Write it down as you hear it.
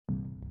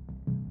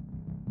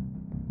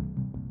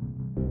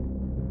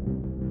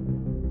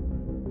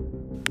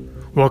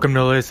Welcome to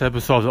the latest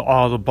episode of the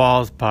All the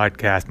Balls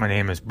podcast. My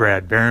name is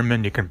Brad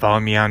Berreman. You can follow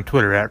me on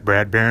Twitter at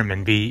Brad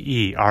Berreman,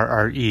 BERREMAN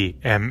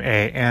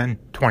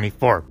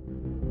 24.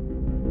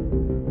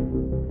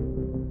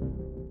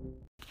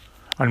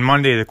 On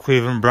Monday, the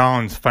Cleveland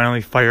Browns finally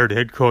fired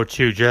head coach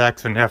Hue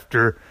Jackson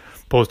after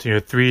posting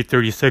a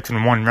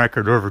 3-36-1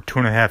 record over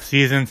 2.5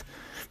 seasons.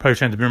 Probably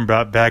shouldn't have been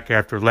brought back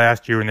after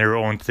last year when they were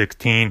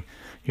 0-16.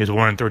 He was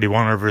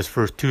 1-31 over his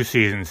first 2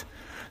 seasons.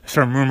 There's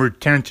some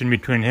rumored tension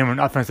between him and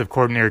offensive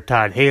coordinator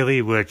Todd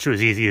Haley, which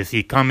was easy to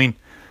see coming.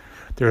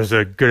 There was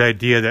a good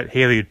idea that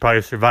Haley would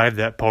probably survive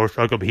that power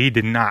struggle, but he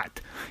did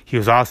not. He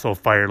was also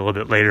fired a little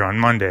bit later on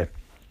Monday.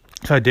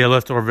 So I did a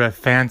list over at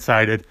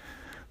Fansided,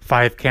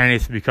 5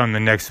 candidates to become the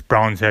next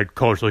Browns head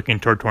coach looking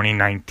toward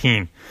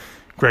 2019.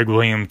 Greg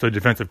Williams, the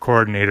defensive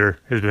coordinator,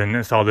 has been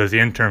installed as the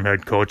interim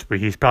head coach, but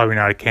he's probably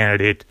not a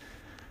candidate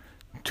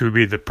to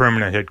be the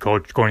permanent head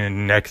coach going into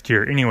next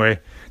year. Anyway,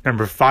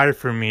 number 5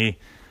 for me,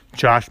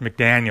 Josh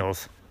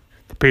McDaniels.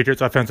 The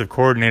Patriots offensive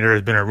coordinator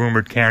has been a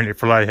rumored candidate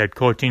for a lot of head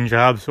coaching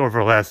jobs over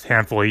the last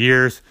handful of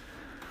years.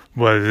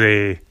 Was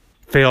a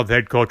failed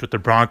head coach with the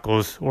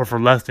Broncos or for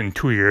less than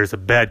 2 years, a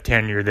bad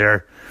tenure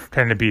there,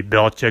 trying to beat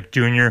Belichick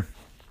Jr.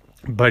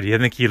 But I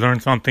think he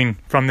learned something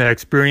from that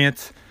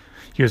experience.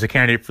 He was a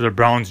candidate for the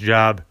Browns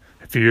job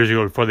a few years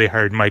ago before they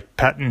hired Mike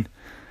Pettin,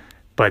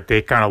 but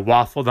they kind of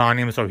waffled on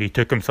him, so he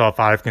took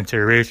himself out of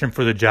consideration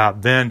for the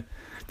job then.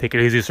 They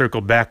could easily circle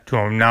back to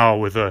him now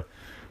with a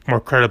more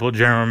credible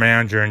general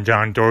manager in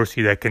John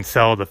Dorsey that can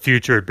sell the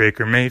future of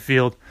Baker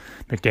Mayfield.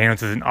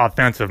 McDaniels is an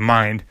offensive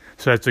mind,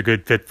 so that's a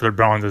good fit for the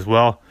Browns as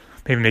well.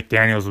 Maybe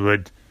McDaniels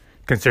would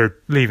consider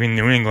leaving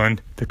New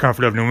England, the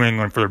comfort of New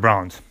England, for the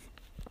Browns.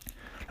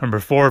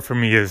 Number 4 for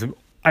me is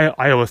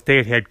Iowa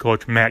State head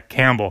coach Matt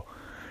Campbell.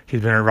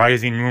 He's been a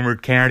rising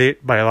rumored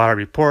candidate by a lot of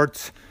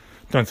reports.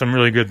 Done some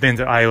really good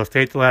things at Iowa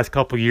State the last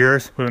couple of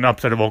years with an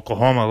upset of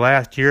Oklahoma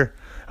last year,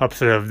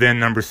 upset of then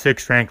number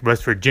 6 ranked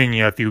West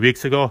Virginia a few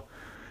weeks ago.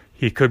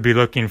 He could be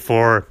looking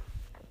for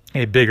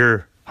a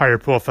bigger,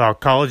 higher-profile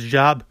college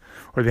job,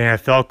 or the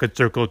NFL could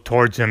circle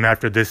towards him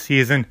after this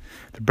season.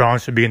 The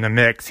Browns should be in the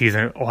mix. He's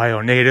an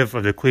Ohio native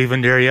of the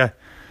Cleveland area,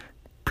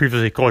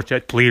 previously coached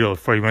at Toledo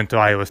before he went to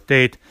Iowa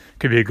State.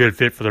 Could be a good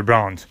fit for the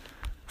Browns.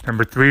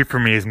 Number 3 for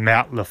me is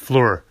Matt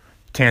LaFleur,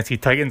 Tennessee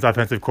Titans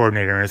offensive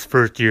coordinator in his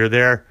first year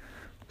there.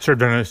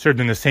 Served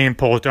in the same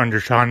post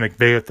under Sean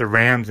McVay with the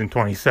Rams in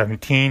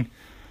 2017.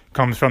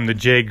 Comes from the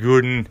Jay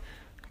Gruden,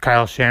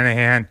 Kyle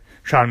Shanahan,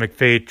 Sean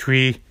McVay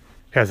tree,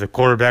 has a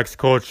quarterbacks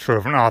coach, sort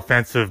of an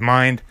offensive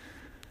mind.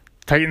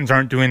 Titans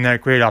aren't doing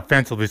that great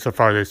offensively so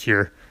far this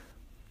year.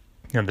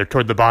 They're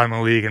toward the bottom of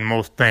the league in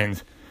most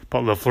things.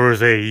 But LaFleur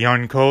is a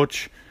young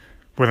coach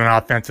with an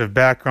offensive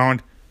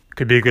background.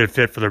 Could be a good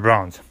fit for the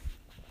Browns.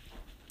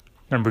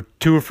 Number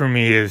 2 for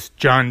me is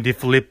John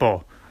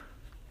DeFilippo,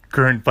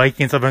 current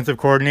Vikings offensive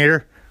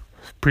coordinator,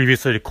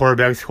 previously the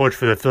quarterbacks coach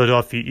for the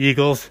Philadelphia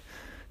Eagles.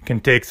 Can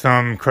take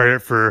some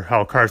credit for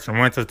how Carson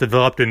Wentz has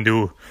developed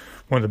into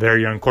one of the better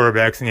young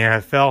quarterbacks in the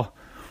NFL.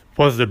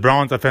 Was the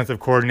Browns offensive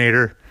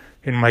coordinator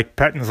in Mike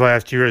Pettin's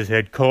last year as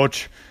head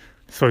coach,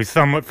 so he's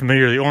somewhat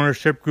familiar with the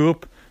ownership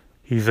group.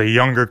 He's a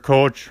younger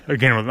coach,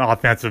 again with an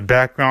offensive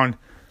background,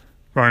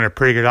 running a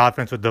pretty good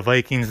offense with the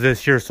Vikings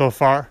this year so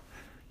far.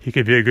 He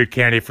could be a good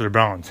candidate for the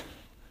Browns.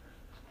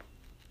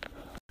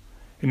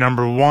 And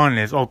number 1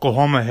 is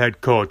Oklahoma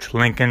head coach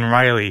Lincoln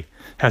Riley.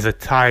 Has a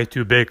tie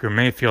to Baker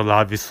Mayfield,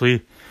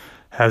 obviously.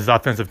 Has the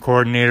offensive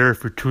coordinator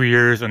for 2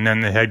 years and then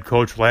the head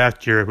coach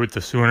last year with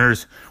the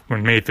Sooners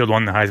when Mayfield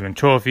won the Heisman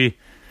Trophy.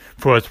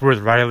 For what it's worth,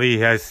 Riley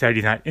has said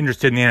he's not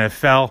interested in the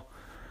NFL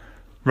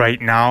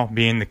right now,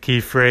 being the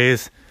key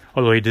phrase.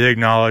 Although he did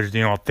acknowledge,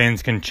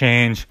 things can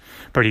change.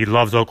 But he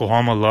loves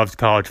Oklahoma, loves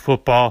college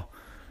football.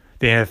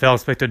 The NFL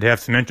expected to have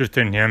some interest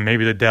in him.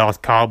 Maybe the Dallas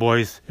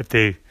Cowboys, if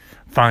they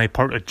finally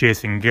part with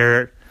Jason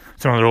Garrett.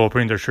 Some other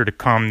openings are sure to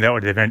come that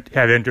would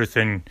have interest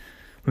in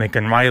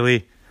Lincoln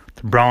Riley.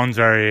 The Browns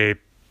are a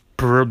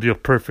proverbial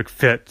perfect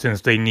fit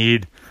since they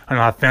need an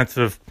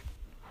offensive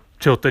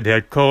tilted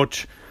head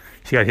coach.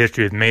 He's got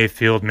history with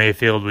Mayfield.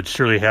 Mayfield would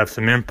surely have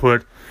some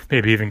input,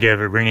 maybe even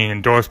give a ringing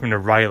endorsement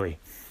of Riley.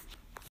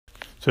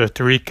 So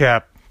to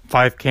recap,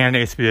 5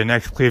 candidates to be the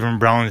next Cleveland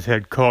Browns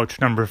head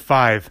coach. Number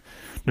 5,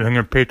 New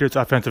England Patriots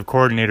offensive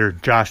coordinator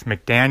Josh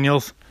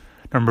McDaniels.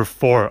 Number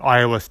 4,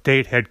 Iowa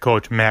State head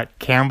coach Matt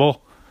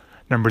Campbell.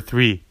 Number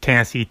 3,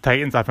 Tennessee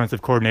Titans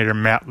offensive coordinator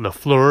Matt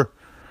LaFleur.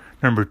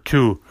 Number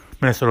 2,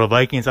 Minnesota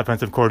Vikings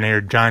offensive coordinator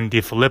John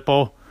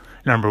DeFilippo.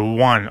 Number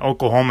 1,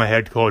 Oklahoma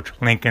head coach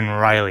Lincoln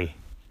Riley.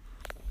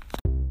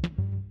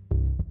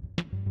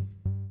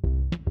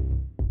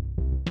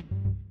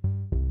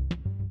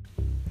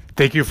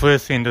 Thank you for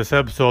listening to this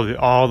episode of the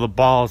All the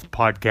Balls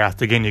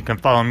podcast. Again, you can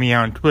follow me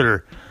on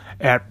Twitter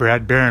at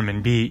Brad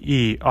Berreman,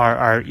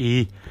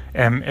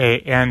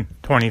 BERREMAN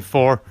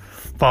 24.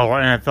 Follow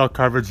our NFL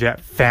coverage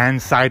at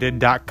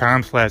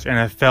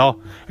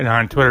fansided.com/NFL and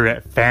on Twitter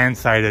at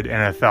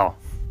fansidedNFL.